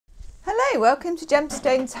Hi, welcome to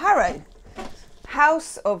Gemstone Tarot.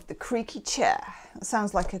 House of the Creaky Chair. That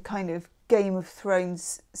sounds like a kind of Game of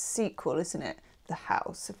Thrones sequel, isn't it? The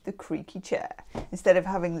House of the Creaky Chair. Instead of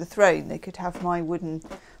having the throne, they could have my wooden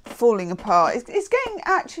falling apart. It's getting,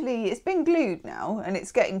 actually, it's been glued now, and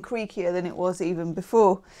it's getting creakier than it was even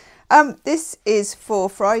before. This is for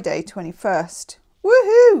Friday, 21st.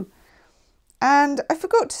 Woohoo! And I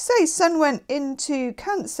forgot to say, Sun went into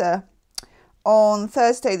Cancer on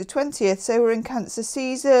Thursday the 20th, so we're in Cancer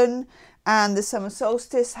season, and the summer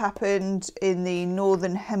solstice happened in the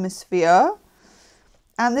northern hemisphere,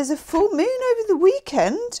 and there's a full moon over the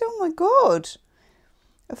weekend. Oh my god,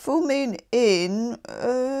 a full moon in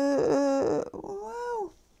well,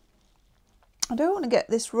 I don't want to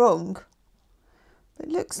get this wrong, but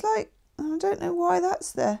it looks like, I don't know why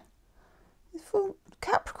that's there. It's full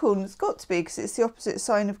Capricorn, it's got to be, because it's the opposite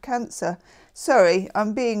sign of Cancer. Sorry,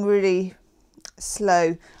 I'm being really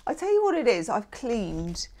slow. I tell you what it is, I've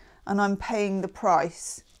cleaned and I'm paying the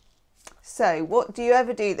price. So what, do you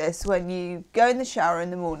ever do this when you go in the shower in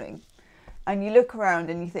the morning and you look around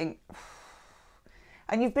and you think,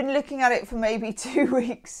 and you've been looking at it for maybe 2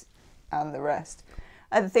 weeks and the rest,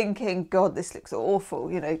 and thinking, God, this looks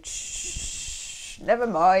awful, you know, shh, never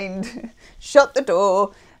mind, shut the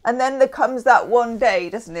door. And then there comes that one day,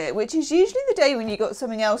 doesn't it, which is usually the day when you got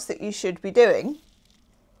something else that you should be doing.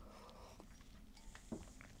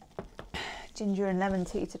 Ginger and lemon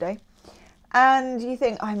tea today, and you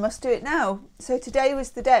think, I must do it now. So today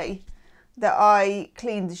was the day that I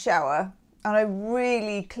cleaned the shower, and I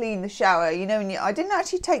really cleaned the shower, you know, and I didn't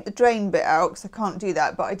actually take the drain bit out because I can't do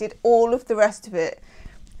that, but I did all of the rest of it,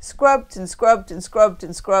 scrubbed and scrubbed and scrubbed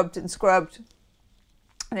and scrubbed and scrubbed,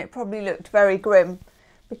 and it probably looked very grim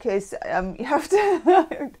because you have to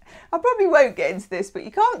I probably won't get into this, but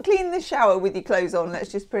you can't clean the shower with your clothes on,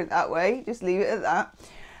 let's just put it that way, just leave it at that.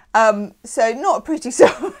 So not a pretty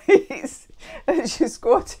sight. Just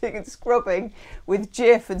squatting and scrubbing with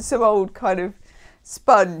Jif and some old kind of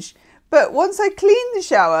sponge. But once I cleaned the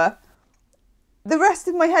shower, the rest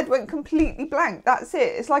of my head went completely blank. That's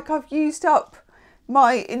it. It's like I've used up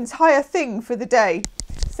my entire thing for the day.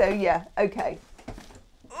 So yeah, okay.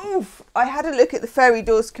 Oof. I had a look at the Fairy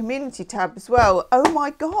Doors community tab as well. Oh my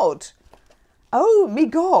God. Oh me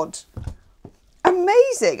God.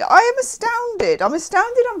 Amazing. I am astounded. I'm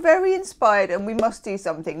astounded. I'm very inspired, and we must do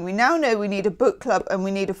something. We now know we need a book club and we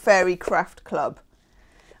need a fairy craft club.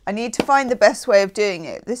 I need to find the best way of doing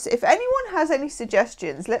it. If anyone has any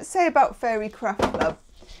suggestions, let's say about fairy craft club,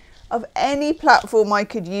 of any platform I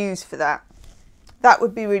could use for that, that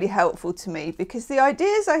would be really helpful to me, because the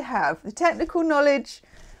ideas I have, the technical knowledge,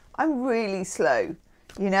 I'm really slow.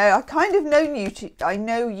 You know, I kind of know YouTube. I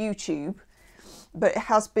know YouTube, but it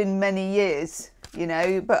has been many years, you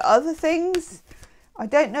know, but other things, I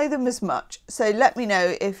don't know them as much. So let me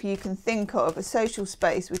know if you can think of a social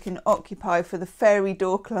space we can occupy for the Fairy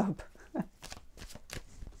Door Club.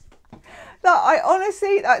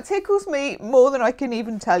 That tickles me more than I can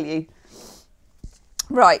even tell you.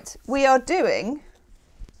 Right, we are doing,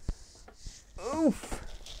 oof,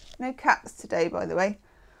 no cats today, by the way,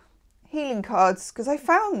 healing cards, because I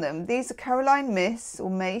found them. These are Caroline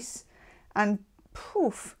Mace, and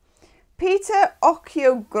poof, Peter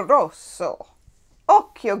Occhiogrosso.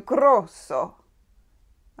 Occhiogrosso.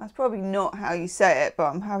 That's probably not how you say it, but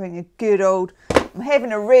I'm having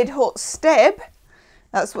a red hot stab.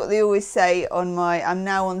 That's what they always say on I'm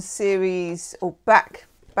now on series, or back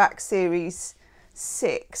series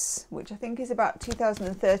 6, which I think is about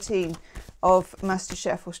 2013 of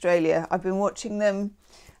MasterChef Australia. I've been watching them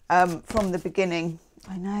from the beginning.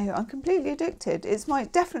 I know, I'm completely addicted. It's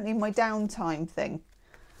definitely my downtime thing.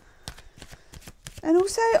 And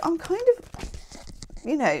also, I'm kind of,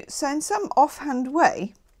 you know, so in some offhand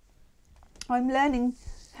way, I'm learning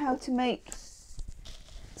how to make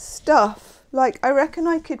stuff. Like, I reckon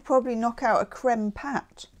I could probably knock out a creme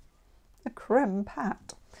pat. A creme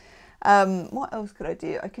pat. What else could I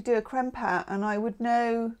do? I could do a creme pat, and I would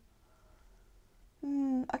know,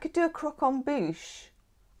 I could do a croquant bouche.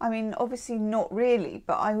 I mean, obviously not really,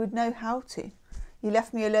 but I would know how to. You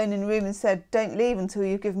left me alone in the room and said, don't leave until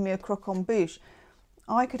you've given me a croquant bouche.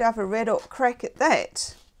 I could have a red hot crack at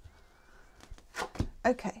that.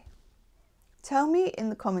 Okay. Tell me in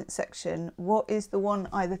the comment section, what is the one,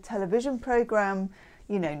 either television program,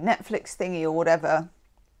 you know, Netflix thingy or whatever,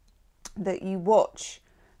 that you watch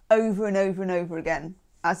over and over and over again?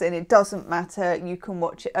 As in, it doesn't matter, you can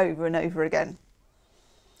watch it over and over again.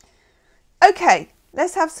 Okay.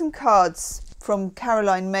 Let's have some cards from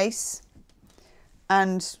Caroline Mace,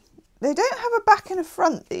 and they don't have a back and a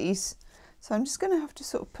front, these, so I'm just going to have to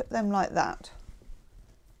sort of put them like that.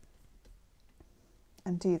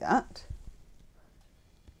 Undo that.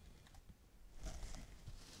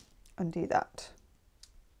 Undo that.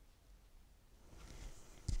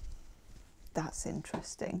 That's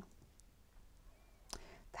interesting.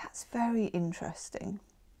 That's very interesting.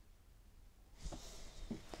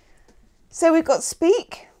 So we've got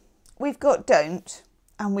speak, we've got don't,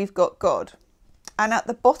 and we've got God. And at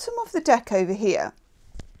the bottom of the deck over here,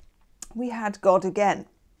 we had God again.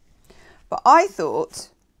 But I thought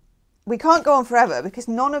we can't go on forever because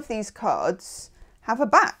none of these cards have a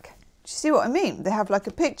back. Do you see what I mean? They have like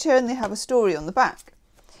a picture and they have a story on the back.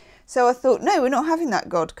 So I thought, no, we're not having that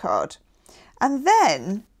God card. And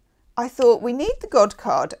then I thought we need the God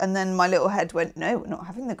card. And then my little head went, no, we're not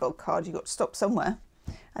having the God card. You've got to stop somewhere.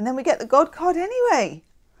 And then we get the God card anyway.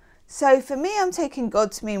 So for me, I'm taking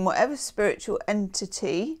God to mean whatever spiritual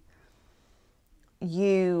entity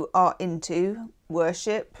you are into,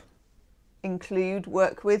 worship, include,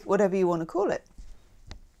 work with, whatever you want to call it.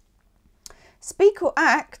 Speak or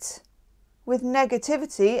act with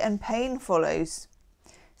negativity and pain follows.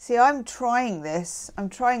 See, I'm trying this. I'm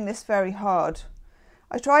trying this very hard.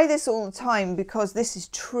 I try this all the time because this is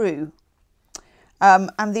true.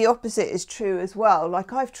 And the opposite is true as well.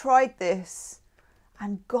 Like I've tried this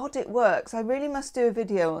and God, it works. I really must do a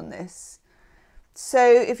video on this. So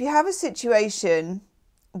if you have a situation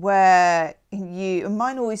where and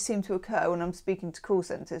mine always seem to occur when I'm speaking to call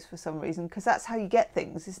centres for some reason, because that's how you get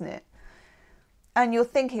things, isn't it? And you're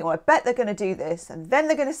thinking, well, I bet they're going to do this and then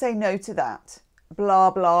they're going to say no to that.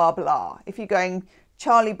 Blah, blah, blah. If you're going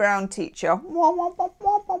Charlie Brown teacher, wah, wah, wah,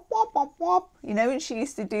 wah, wah, wah, wah, wah. You know, when she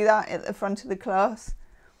used to do that at the front of the class.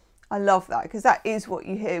 I love that because that is what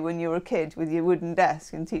you hear when you're a kid with your wooden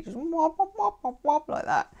desk and teachers wah, wah, wah, wah, wah, like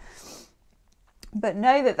that. But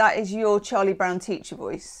know that that is your Charlie Brown teacher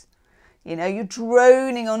voice. You know, you're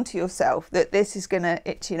droning onto yourself that this is going to,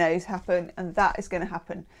 itchy nose, happen and that is going to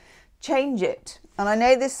happen. Change it. And I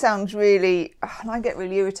know this sounds really, and I get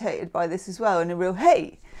really irritated by this as well, in a real,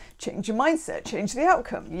 hey, change your mindset, change the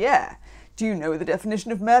outcome. Yeah. Do you know the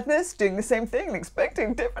definition of madness? Doing the same thing and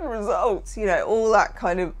expecting different results. You know, all that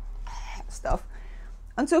kind of stuff.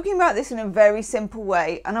 I'm talking about this in a very simple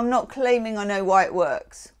way, and I'm not claiming I know why it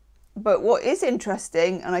works. But what is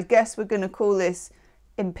interesting, and I guess we're going to call this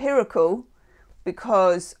empirical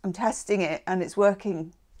because I'm testing it and it's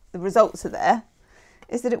working, the results are there,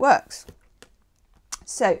 is that it works.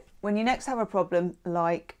 So when you next have a problem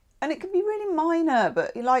like, and it can be really minor,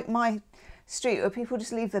 but like my street where people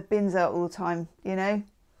just leave their bins out all the time, you know,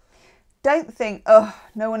 don't think, oh,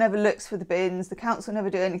 no one ever looks for the bins, the council never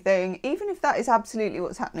do anything. Even if that is absolutely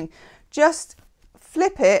what's happening, just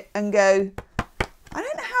flip it and go, I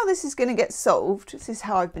don't know how this is going to get solved. This is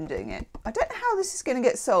how I've been doing it. I don't know how this is going to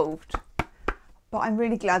get solved, but I'm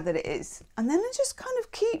really glad that it is. And then I just kind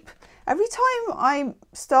of keep, every time I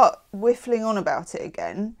start whiffling on about it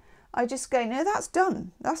again, I just go, no, that's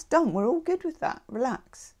done. That's done. We're all good with that.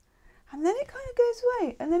 Relax. And then it kind of goes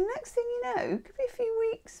away. And then next thing you know, it could be a few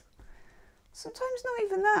weeks. Sometimes not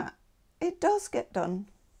even that. It does get done.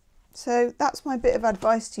 So that's my bit of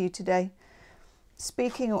advice to you today.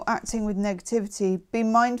 Speaking or acting with negativity, be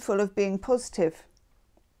mindful of being positive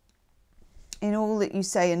in all that you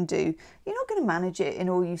say and do. You're not going to manage it in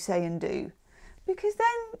all you say and do, because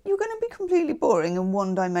then you're going to be completely boring and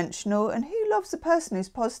one-dimensional. And who loves a person who's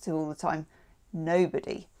positive all the time?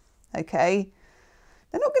 Nobody. Okay?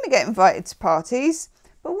 They're not going to get invited to parties.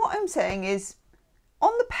 But what I'm saying is,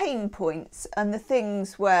 on the pain points and the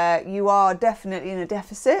things where you are definitely in a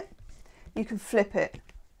deficit, you can flip it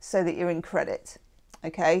so that you're in credit.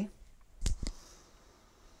 Okay?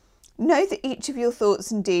 Know that each of your thoughts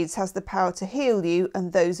and deeds has the power to heal you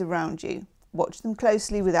and those around you. Watch them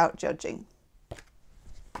closely without judging.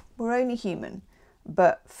 We're only human,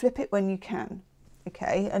 but flip it when you can.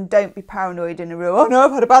 Okay? And don't be paranoid in a real, oh no,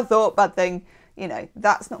 I've had a bad thought, bad thing. You know,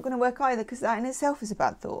 that's not going to work either, because that in itself is a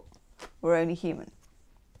bad thought. We're only human.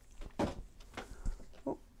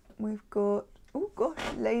 Oh, we've got, oh gosh,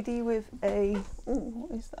 lady with a, oh,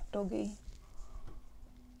 what is that doggy?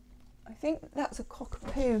 I think that's a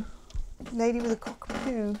cockapoo. Lady with a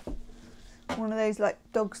cockapoo. One of those like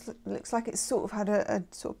dogs that looks like it's sort of had a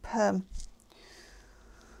sort of perm.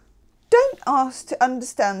 Don't ask to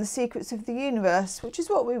understand the secrets of the universe, which is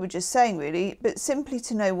what we were just saying really, but simply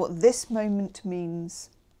to know what this moment means.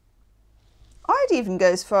 I'd even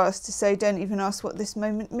go as far as to say don't even ask what this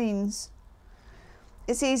moment means.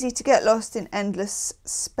 It's easy to get lost in endless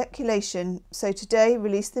speculation, so today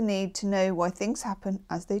release the need to know why things happen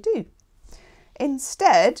as they do.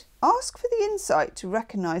 Instead, ask for the insight to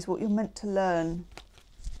recognise what you're meant to learn.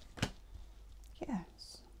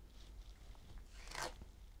 Yes.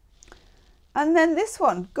 And then this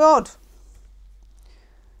one, God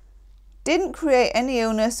didn't create any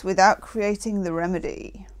illness without creating the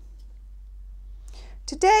remedy.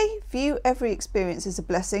 Today, view every experience as a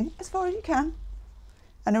blessing as far as you can,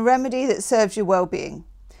 and a remedy that serves your well-being.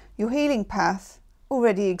 Your healing path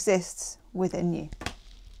already exists within you.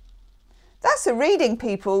 That's a reading,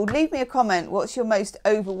 people. Leave me a comment. What's your most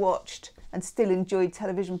overwatched and still enjoyed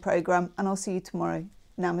television programme? And I'll see you tomorrow.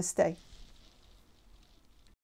 Namaste.